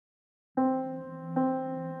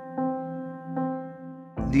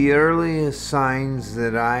The earliest signs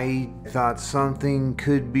that I thought something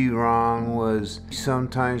could be wrong was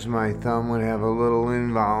sometimes my thumb would have a little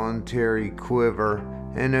involuntary quiver,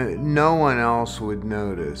 and no one else would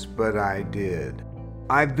notice, but I did.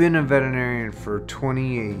 I've been a veterinarian for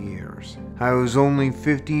 28 years. I was only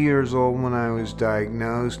 50 years old when I was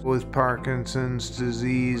diagnosed with Parkinson's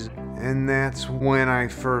disease, and that's when I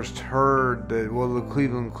first heard that, well, the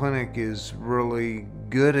Cleveland Clinic is really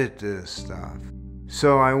good at this stuff.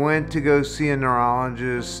 So I went to go see a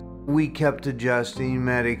neurologist. We kept adjusting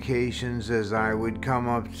medications as I would come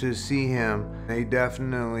up to see him. They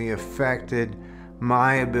definitely affected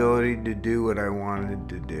my ability to do what I wanted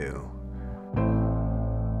to do.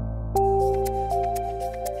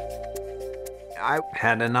 I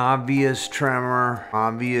had an obvious tremor,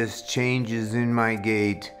 obvious changes in my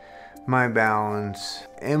gait, my balance,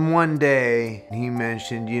 and one day he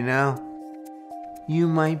mentioned, you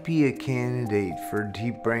might be a candidate for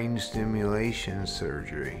deep brain stimulation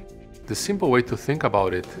surgery. The simple way to think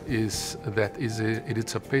about it is that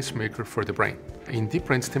it's a pacemaker for the brain. In deep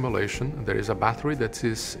brain stimulation, there is a battery that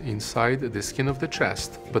is inside the skin of the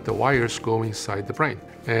chest, but the wires go inside the brain.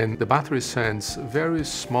 And the battery sends very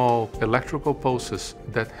small electrical pulses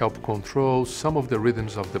that help control some of the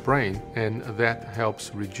rhythms of the brain, and that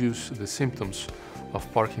helps reduce the symptoms of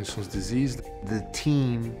Parkinson's disease. The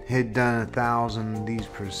team had done 1,000 of these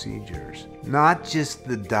procedures. Not just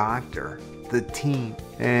the doctor, the team.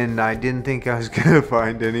 And I didn't think I was going to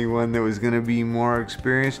find anyone that was going to be more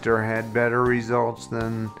experienced or had better results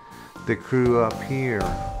than the crew up here.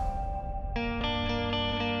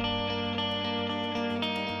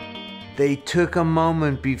 They took a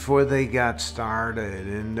moment before they got started,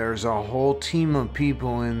 and there's a whole team of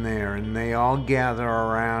people in there, and they all gather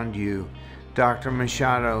around you. Dr.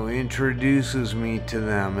 Machado introduces me to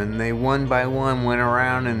them, and they one by one went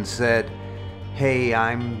around and said, "Hey,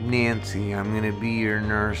 I'm Nancy, I'm going to be your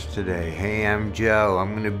nurse today. Hey, I'm Joe,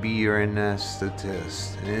 I'm going to be your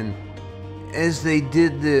anesthetist." And as they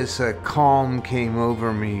did this, a calm came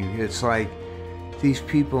over me. It's like, these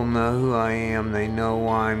people know who I am, they know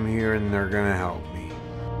why I'm here, and they're going to help me.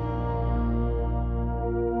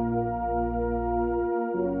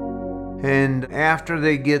 And after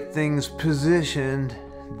they get things positioned,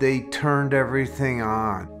 they turned everything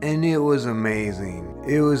on, and it was amazing.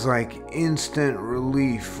 It was like instant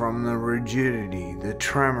relief from the rigidity. The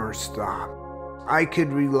tremor stopped. I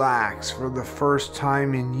could relax for the first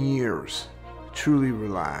time in years, truly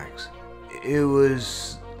relax. It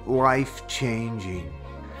was life-changing.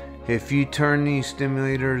 If you turn these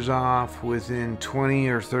stimulators off, within 20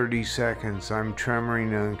 or 30 seconds, I'm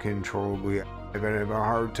tremoring uncontrollably. I'd have a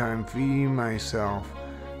hard time feeding myself.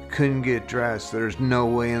 Couldn't get dressed. There's no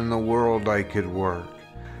way in the world I could work.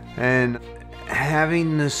 And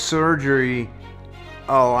having the surgery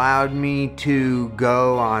allowed me to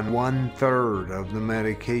go on 1/3 of the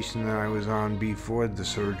medication that I was on before the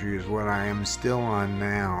surgery is what I am still on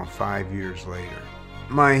now, 5 years later.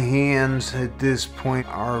 My hands at this point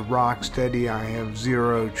are rock steady. I have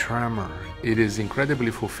zero tremor. It is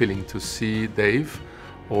incredibly fulfilling to see Dave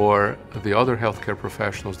or the other healthcare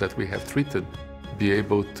professionals that we have treated be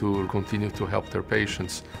able to continue to help their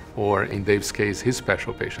patients, or in Dave's case, his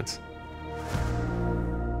special patients.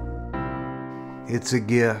 It's a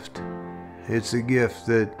gift. It's a gift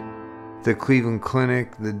that the Cleveland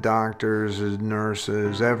Clinic, the doctors, the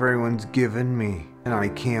nurses, everyone's given me, and I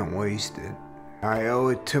can't waste it. I owe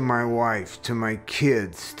it to my wife, to my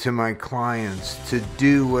kids, to my clients, to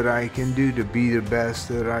do what I can do to be the best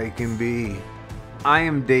that I can be. I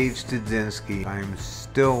am Dave Studzinski. I'm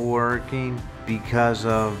still working because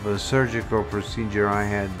of a surgical procedure I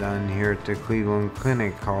had done here at the Cleveland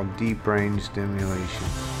Clinic called deep brain stimulation.